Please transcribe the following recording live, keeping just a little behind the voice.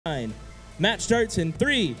Match starts in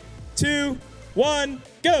 3, 2, 1,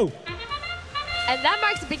 go! And that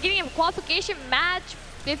marks the beginning of qualification match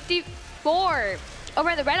 54. Over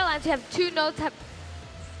in the red alliance, we have 3 notes have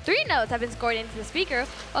been scored into the speaker,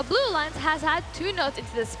 while blue alliance has had 2 notes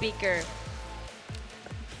into the speaker.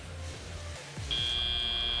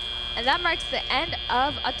 And that marks the end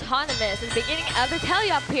of autonomous and the beginning of the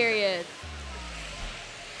teleop period.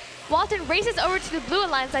 Walton races over to the blue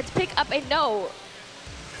alliance side to pick up a note.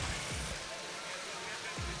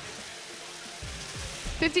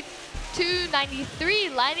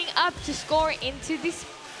 52-93 lining up to score into the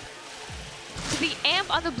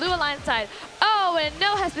amp on the blue alliance side. Oh, and a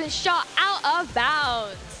note has been shot out of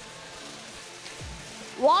bounds.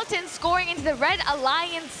 Walton scoring into the red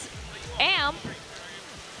alliance amp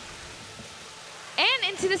and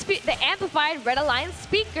into the amplified red alliance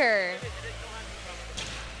speaker.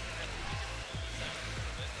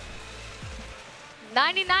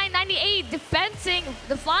 $99.98 defending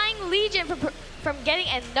the Flying Legion from getting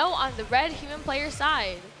a no on the red human player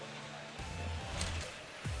side.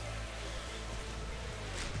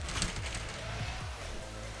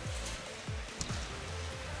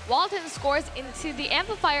 Walton scores into the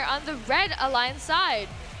amplifier on the red alliance side.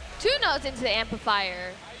 2 notes into the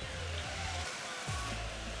amplifier.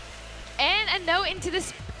 And a note into the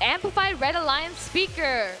amplified red alliance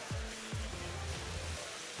speaker.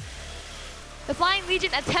 The Flying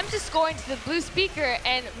Legion attempts to score into the blue speaker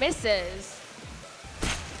and misses.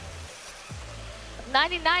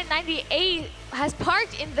 99.98 has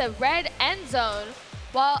parked in the red end zone,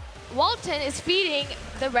 while Walton is feeding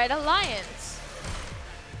the red alliance.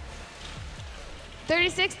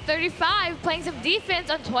 36-35 playing some defense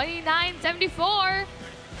on 29-74.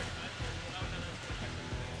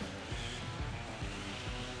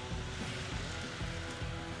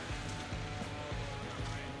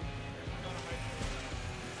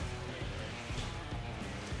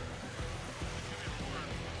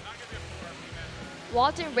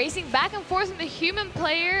 Walton racing back and forth from the human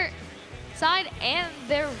player side and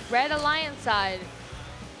their red alliance side.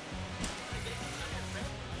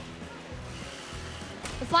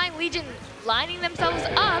 The Flying Legion lining themselves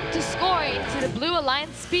up to score into the blue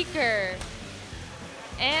alliance speaker.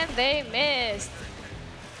 And they missed.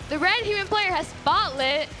 The red human player has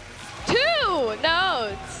spotlit 2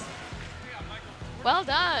 notes. Well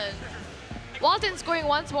done. Walton scoring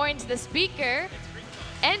once more into the speaker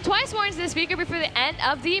and twice more into the speaker before the end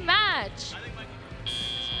of the match.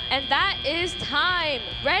 And that is time.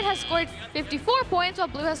 Red has scored 54 points while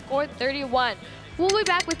blue has scored 31. We'll be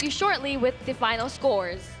back with you shortly with the final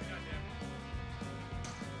scores.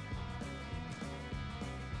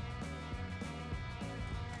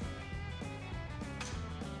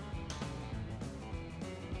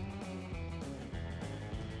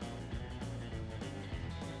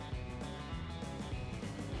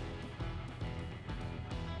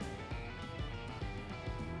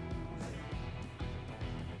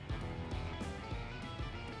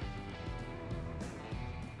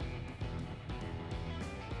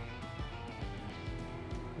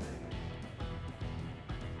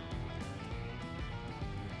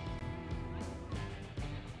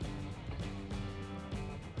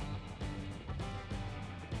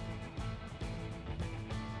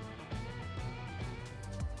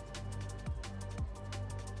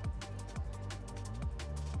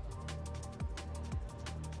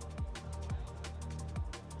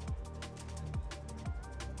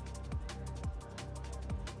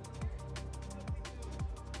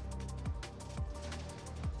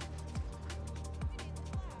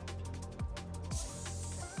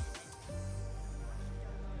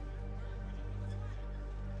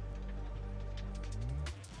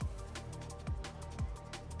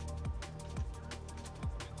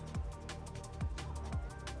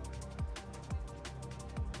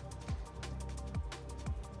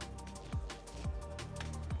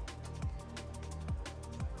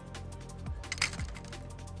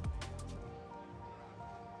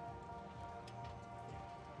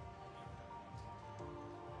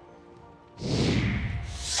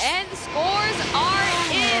 And the scores are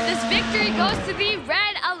in. This victory goes to the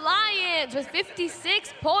Red Alliance with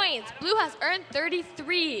 56 points. Blue has earned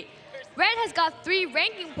 33. Red has got 3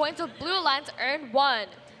 ranking points, while Blue Alliance earned 1.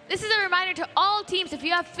 This is a reminder to all teams, if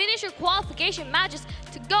you have finished your qualification matches,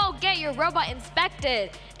 to go get your robot inspected.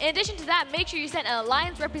 In addition to that, make sure you send an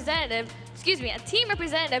alliance representative, a team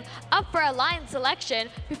representative up for alliance selection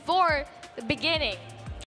before the beginning.